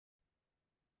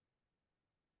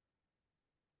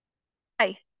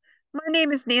My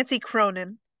name is Nancy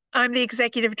Cronin. I'm the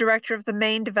Executive Director of the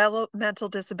Maine Developmental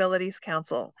Disabilities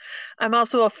Council. I'm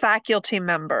also a faculty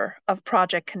member of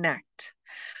Project Connect.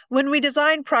 When we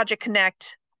designed Project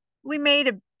Connect, we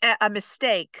made a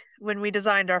mistake when we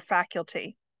designed our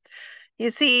faculty. You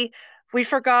see, we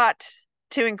forgot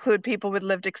to include people with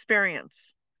lived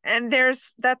experience. And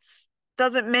that's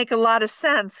doesn't make a lot of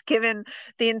sense given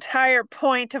the entire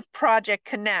point of Project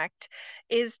Connect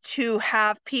is to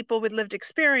have people with lived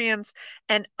experience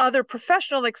and other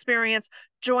professional experience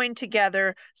join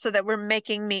together so that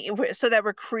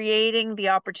we're creating the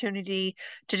opportunity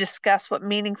to discuss what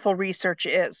meaningful research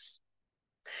is.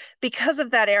 Because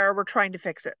of that error, we're trying to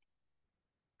fix it.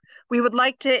 We would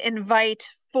like to invite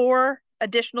 4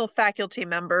 additional faculty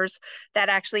members that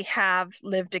actually have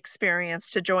lived experience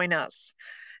to join us.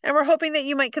 And we're hoping that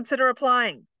you might consider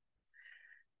applying.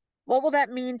 What will that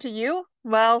mean to you?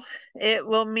 Well, it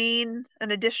will mean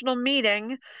an additional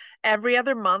meeting every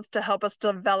other month to help us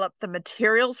develop the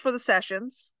materials for the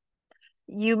sessions.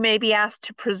 You may be asked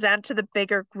to present to the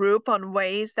bigger group on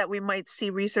ways that we might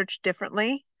see research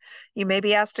differently. You may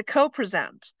be asked to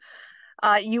co-present.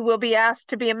 You will be asked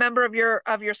to be a member of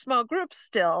your small group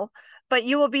still, but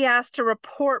you will be asked to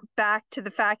report back to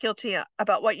the faculty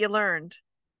about what you learned.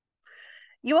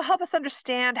 You will help us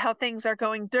understand how things are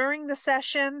going during the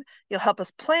session. You'll help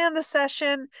us plan the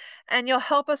session, and you'll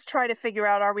help us try to figure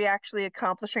out, are we actually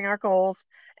accomplishing our goals?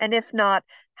 And if not,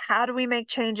 how do we make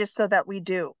changes so that we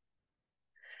do?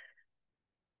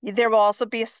 There will also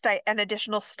be an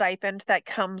additional stipend that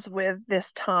comes with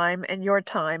this time and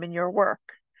your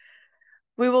work.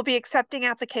 We will be accepting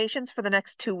applications for the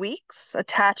next 2 weeks.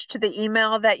 Attached to the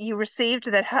email that you received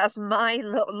that has my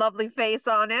lovely face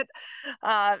on it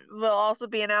will also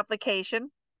be an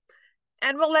application.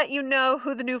 And we'll let you know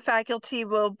who the new faculty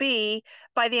will be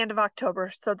by the end of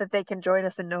October so that they can join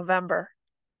us in November.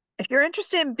 If you're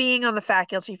interested in being on the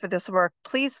faculty for this work,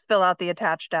 please fill out the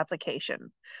attached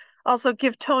application. Also,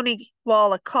 give Tony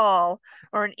Wall a call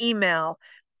or an email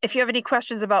if you have any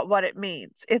questions about what it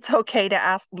means. It's okay to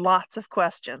ask lots of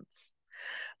questions.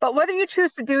 But whether you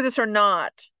choose to do this or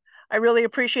not, I really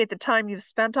appreciate the time you've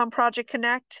spent on Project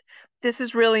Connect. This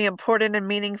is really important and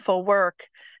meaningful work,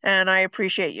 and I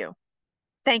appreciate you.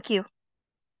 Thank you.